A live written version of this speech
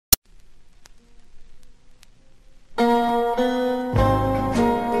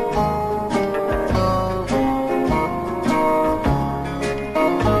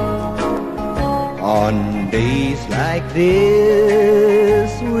days like this,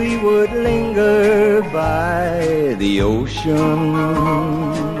 we would linger by the ocean.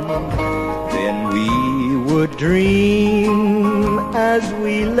 Then we would dream as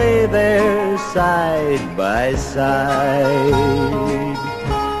we lay there side by side.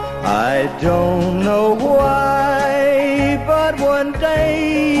 I don't know why, but one day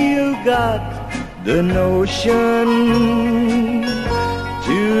you got the notion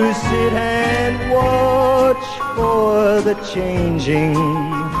to sit and watch for the changing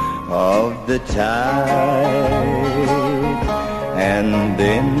of the tide. And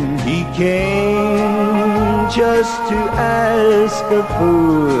then he came just to ask a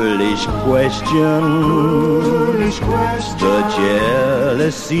foolish question. The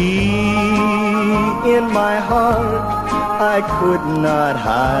jealousy in my heart I could not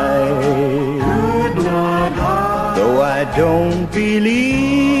hide. Though I don't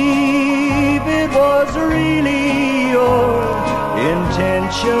believe it was really your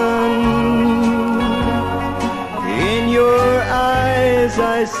intention. In your eyes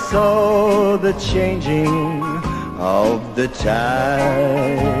I saw the changing of the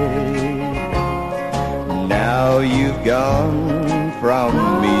tide. Now you've gone from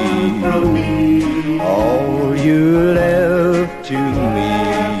me. All you left to me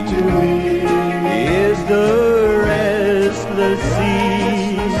is the restless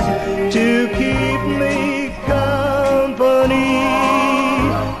seas to keep me company.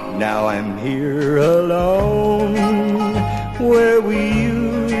 Now I'm here alone where we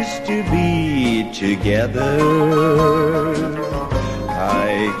used to be together.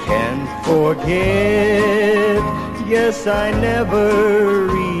 I can't forget, yes, I never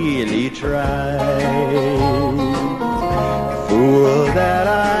really tried. Fool that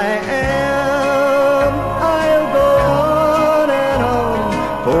I am, I'll go on and on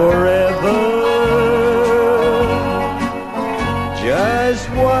forever, just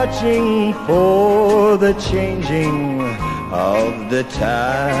watching for the changing of the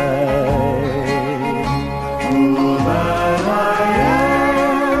tide. Fool that I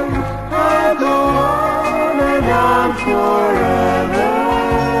am, I'll go on and on forever,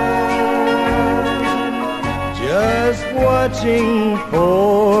 just watching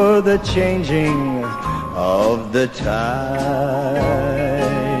for the changing of the tide.